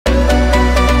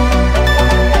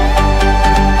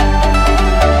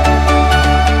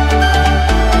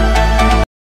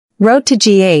Road to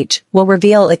GH will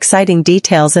reveal exciting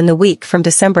details in the week from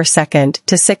December 2nd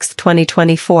to 6th,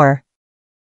 2024.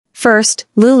 First,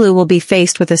 Lulu will be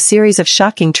faced with a series of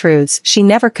shocking truths she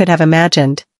never could have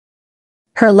imagined.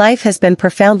 Her life has been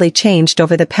profoundly changed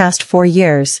over the past 4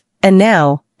 years, and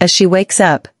now, as she wakes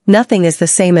up, nothing is the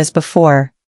same as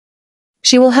before.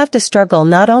 She will have to struggle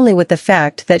not only with the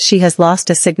fact that she has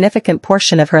lost a significant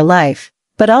portion of her life,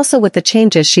 but also with the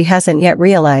changes she hasn't yet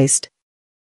realized.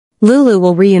 Lulu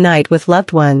will reunite with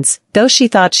loved ones, those she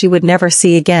thought she would never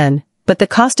see again, but the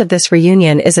cost of this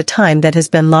reunion is a time that has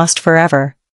been lost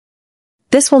forever.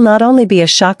 This will not only be a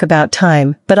shock about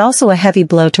time, but also a heavy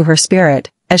blow to her spirit,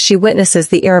 as she witnesses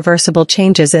the irreversible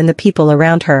changes in the people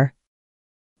around her.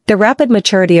 The rapid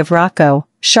maturity of Rocco,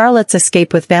 Charlotte's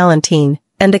escape with Valentine,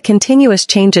 and the continuous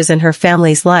changes in her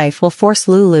family's life will force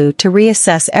Lulu to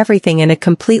reassess everything in a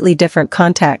completely different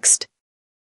context.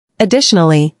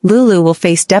 Additionally, Lulu will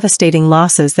face devastating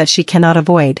losses that she cannot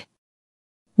avoid.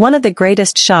 One of the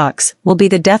greatest shocks will be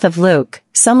the death of Luke,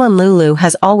 someone Lulu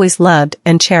has always loved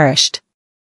and cherished.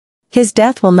 His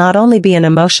death will not only be an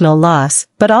emotional loss,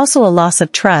 but also a loss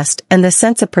of trust and the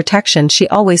sense of protection she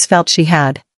always felt she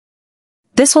had.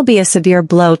 This will be a severe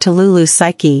blow to Lulu's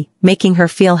psyche, making her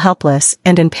feel helpless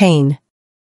and in pain.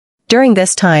 During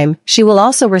this time, she will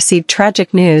also receive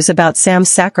tragic news about Sam's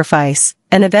sacrifice,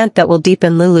 an event that will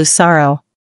deepen Lulu's sorrow.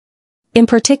 In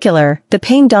particular, the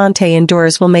pain Dante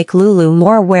endures will make Lulu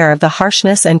more aware of the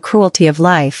harshness and cruelty of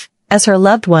life, as her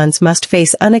loved ones must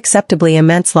face unacceptably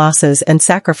immense losses and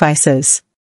sacrifices.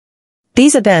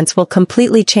 These events will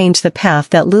completely change the path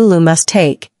that Lulu must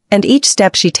take, and each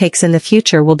step she takes in the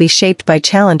future will be shaped by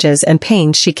challenges and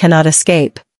pains she cannot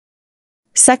escape.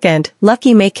 Second,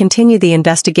 Lucky may continue the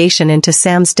investigation into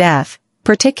Sam's death,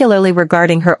 particularly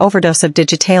regarding her overdose of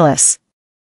digitalis.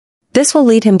 This will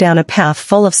lead him down a path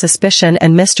full of suspicion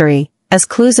and mystery, as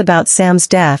clues about Sam's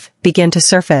death begin to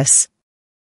surface.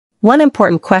 One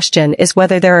important question is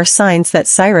whether there are signs that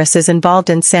Cyrus is involved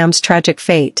in Sam's tragic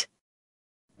fate.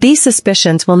 These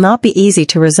suspicions will not be easy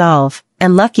to resolve,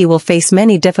 and Lucky will face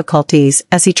many difficulties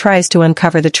as he tries to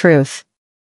uncover the truth.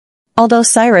 Although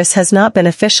Cyrus has not been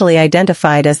officially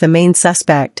identified as the main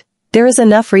suspect, there is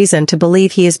enough reason to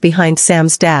believe he is behind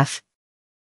Sam's death.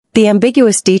 The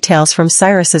ambiguous details from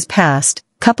Cyrus's past,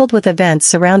 coupled with events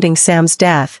surrounding Sam's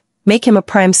death, make him a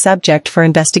prime subject for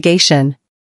investigation.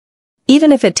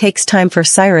 Even if it takes time for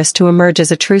Cyrus to emerge as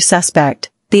a true suspect,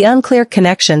 the unclear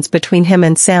connections between him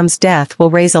and Sam's death will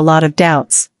raise a lot of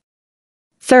doubts.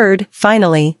 Third,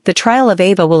 finally, the trial of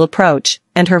Ava will approach,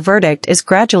 and her verdict is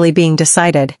gradually being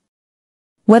decided.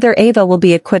 Whether Ava will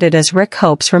be acquitted as Rick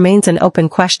hopes remains an open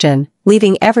question,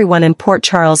 leaving everyone in Port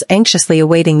Charles anxiously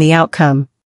awaiting the outcome.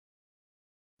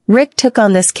 Rick took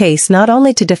on this case not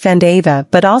only to defend Ava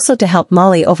but also to help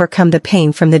Molly overcome the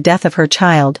pain from the death of her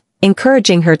child,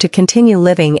 encouraging her to continue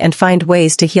living and find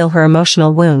ways to heal her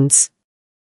emotional wounds.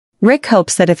 Rick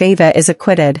hopes that if Ava is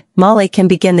acquitted, Molly can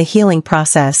begin the healing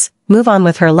process, move on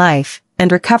with her life,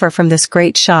 and recover from this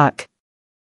great shock.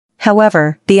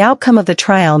 However, the outcome of the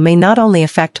trial may not only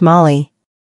affect Molly.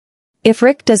 If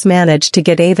Rick does manage to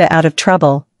get Ava out of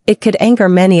trouble, it could anger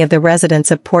many of the residents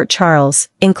of Port Charles,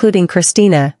 including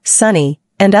Christina, Sunny,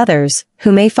 and others,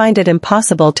 who may find it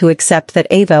impossible to accept that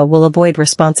Ava will avoid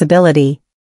responsibility.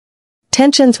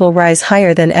 Tensions will rise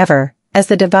higher than ever, as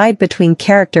the divide between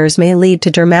characters may lead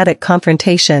to dramatic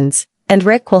confrontations, and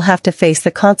Rick will have to face the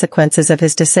consequences of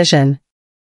his decision.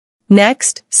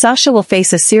 Next, Sasha will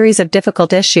face a series of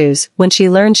difficult issues when she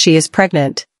learns she is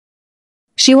pregnant.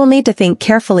 She will need to think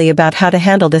carefully about how to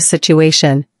handle this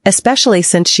situation, especially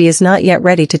since she is not yet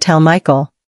ready to tell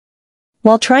Michael.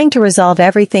 While trying to resolve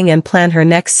everything and plan her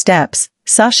next steps,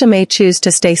 Sasha may choose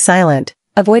to stay silent,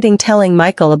 avoiding telling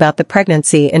Michael about the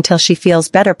pregnancy until she feels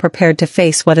better prepared to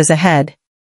face what is ahead.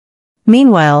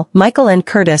 Meanwhile, Michael and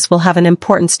Curtis will have an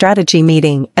important strategy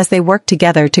meeting as they work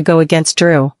together to go against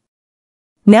Drew.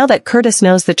 Now that Curtis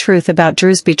knows the truth about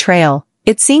Drew's betrayal,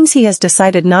 it seems he has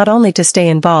decided not only to stay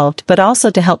involved but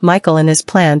also to help Michael in his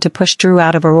plan to push Drew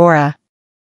out of Aurora.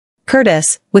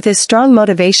 Curtis, with his strong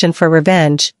motivation for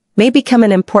revenge, may become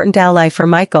an important ally for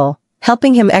Michael,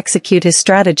 helping him execute his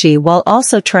strategy while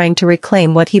also trying to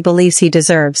reclaim what he believes he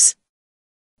deserves.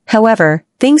 However,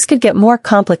 things could get more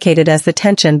complicated as the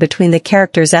tension between the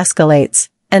characters escalates,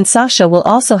 and Sasha will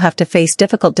also have to face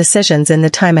difficult decisions in the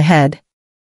time ahead.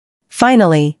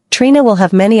 Finally, Trina will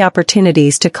have many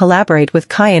opportunities to collaborate with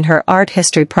Kai in her art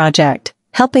history project,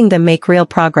 helping them make real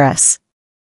progress.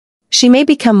 She may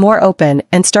become more open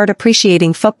and start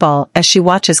appreciating football as she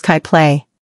watches Kai play.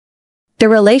 The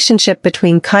relationship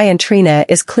between Kai and Trina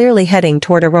is clearly heading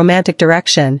toward a romantic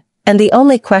direction, And the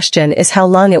only question is how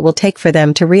long it will take for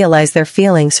them to realize their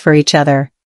feelings for each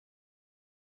other.